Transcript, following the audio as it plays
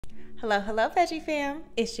Hello, Veggie fam.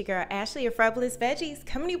 It's your girl, Ashley, your Fabulous Veggies,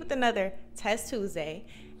 coming to you with another Test Tuesday.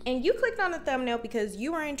 And you clicked on the thumbnail because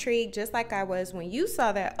you were intrigued, just like I was when you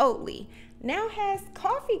saw that Oatly now has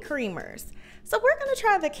coffee creamers. So we're going to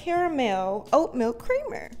try the caramel oat milk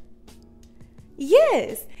creamer.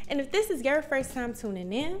 Yes, and if this is your first time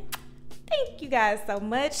tuning in, thank you guys so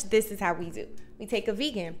much. This is how we do. We take a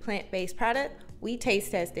vegan, plant-based product, we taste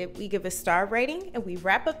test it, we give a star rating, and we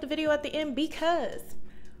wrap up the video at the end because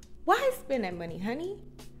why spend that money, honey?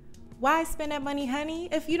 Why spend that money, honey?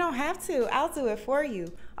 If you don't have to, I'll do it for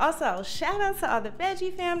you. Also, shout out to all the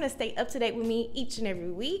Veggie fam that stay up to date with me each and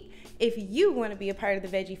every week. If you want to be a part of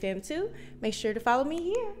the Veggie fam too, make sure to follow me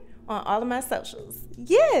here on all of my socials.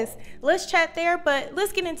 Yes, let's chat there, but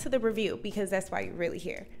let's get into the review because that's why you're really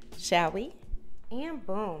here, shall we? And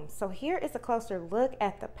boom, so here is a closer look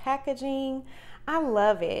at the packaging. I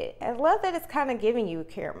love it. I love that it's kind of giving you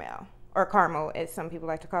caramel, or caramel as some people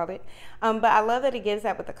like to call it. But I love that it gives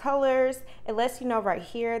that with the colors. It lets you know right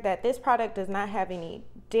here that this product does not have any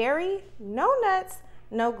dairy, no nuts,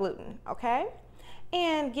 no gluten, okay?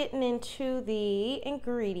 And getting into the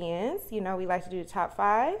ingredients, you know we like to do the top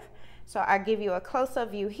 5. So I give you a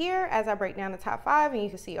close-up view here as I break down the top 5 and you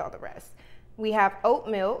can see all the rest. We have oat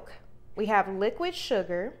milk, we have liquid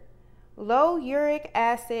sugar, low uric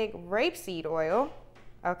acid rapeseed oil,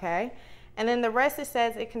 okay? And then the rest, it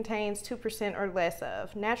says it contains 2% or less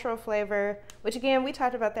of natural flavor, which again, we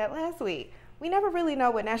talked about that last week. We never really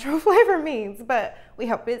know what natural flavor means, but we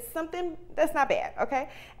hope it's something that's not bad, okay?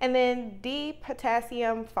 And then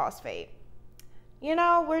D-potassium phosphate. You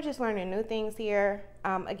know, we're just learning new things here.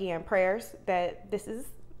 Again, prayers that this is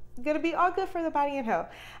gonna be all good for the body and health.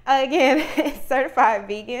 Again, it's certified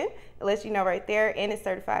vegan. It lets you know right there, and it's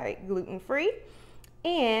certified gluten-free.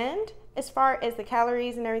 And as far as the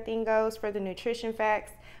calories and everything goes for the nutrition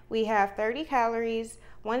facts, we have 30 calories,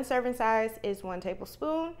 one serving size is 1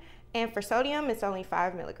 tablespoon, and for sodium, it's only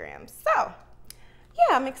 5 milligrams. So,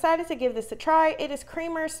 yeah, I'm excited to give this a try. It is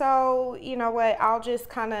creamer, so you know what, I'll just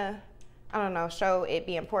kind of, I don't know, show it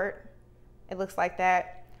being poured. It looks like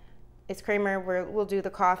that. It's creamer, we'll do the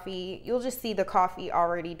coffee. You'll just see the coffee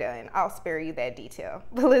already done. I'll spare you that detail,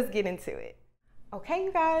 but let's get into it. Okay,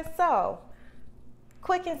 you guys, so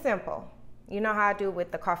quick and simple. You know how I do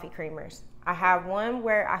with the coffee creamers. I have one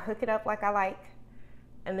where I hook it up like I like,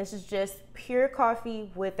 and this is just pure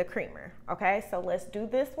coffee with the creamer, okay? So let's do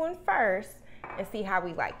this one first and see how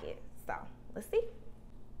we like it. So let's see.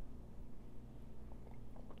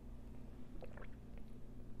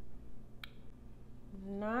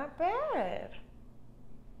 Not bad.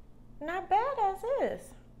 Not bad as is.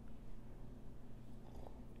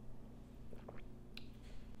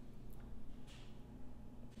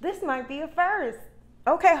 This might be a first.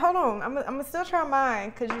 Okay, hold on. I'm gonna still try mine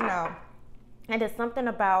because you know, it is something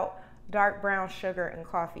about dark brown sugar and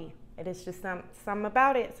coffee. It is just something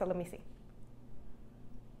about it. So let me see.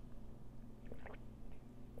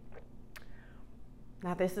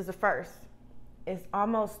 Now this is a first. It's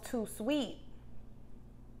almost too sweet.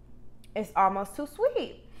 It's almost too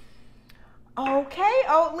sweet. Okay,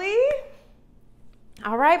 Oatly.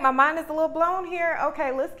 All right, my mind is a little blown here.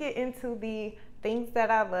 Okay, let's get into the things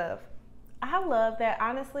that I love. I love that,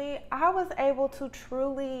 honestly, I was able to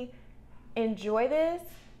truly enjoy this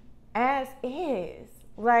as is.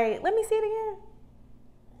 Like, let me see it again.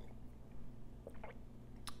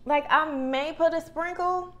 Like, I may put a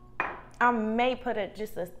sprinkle, I may put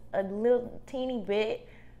just a little teeny bit,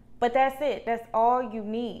 but that's it. That's all you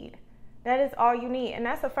need. That is all you need. And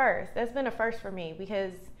that's a first. That's been a first for me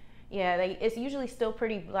because, yeah, it's usually still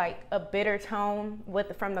pretty like a bitter tone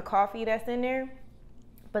from the coffee that's in there.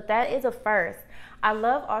 But that is a first. I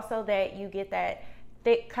love also that you get that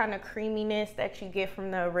thick kind of creaminess that you get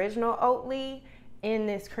from the original Oatly in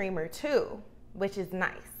this creamer too, which is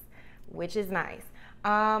nice.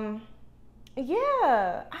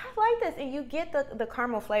 Yeah, I like this. And you get the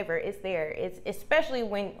caramel flavor. It's there. It's especially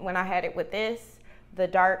when I had it with this, the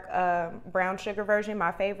dark brown sugar version,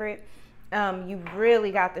 my favorite. You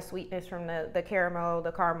really got the sweetness from the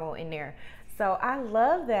caramel in there. So I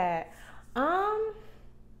love that.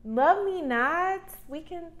 Love me nots. We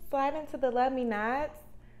can slide into the love me nots.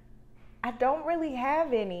 I don't really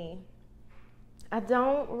have any.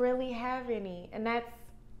 And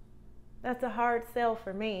that's a hard sell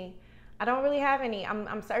for me. I don't really have any.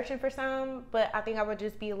 I'm searching for some, but I think I would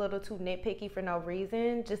just be a little too nitpicky for no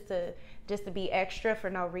reason, just to be extra for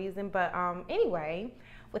no reason. But anyway,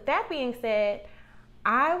 with that being said,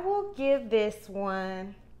 I will give this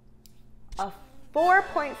one a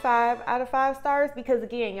 4.5 out of 5 stars because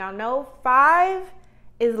again, y'all know 5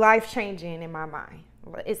 is life-changing in my mind.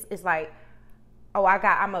 It's like Oh,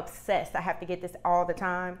 I'm obsessed. I have to get this all the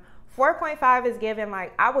time. 4.5 is given,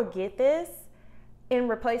 like, I would get this in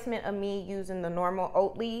replacement of me using the normal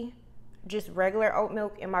Oatly, just regular oat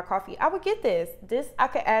milk in my coffee. I would get this. This I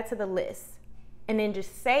could add to the list. And then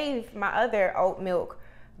just save my other oat milk,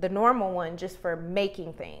 the normal one, just for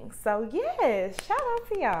making things. So yes, shout out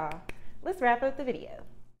to y'all. Let's wrap up the video.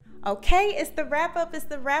 Okay, it's the wrap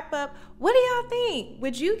up. What do y'all think?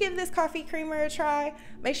 Would you give this coffee creamer a try?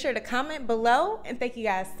 Make sure to comment below, and thank you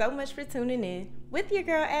guys so much for tuning in with your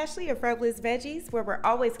girl Ashley of Robles Veggies, where we're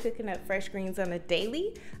always cooking up fresh greens on a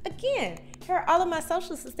daily. Again, here are all of my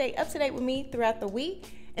socials to stay up to date with me throughout the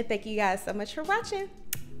week, and thank you guys so much for watching.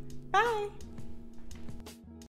 Bye.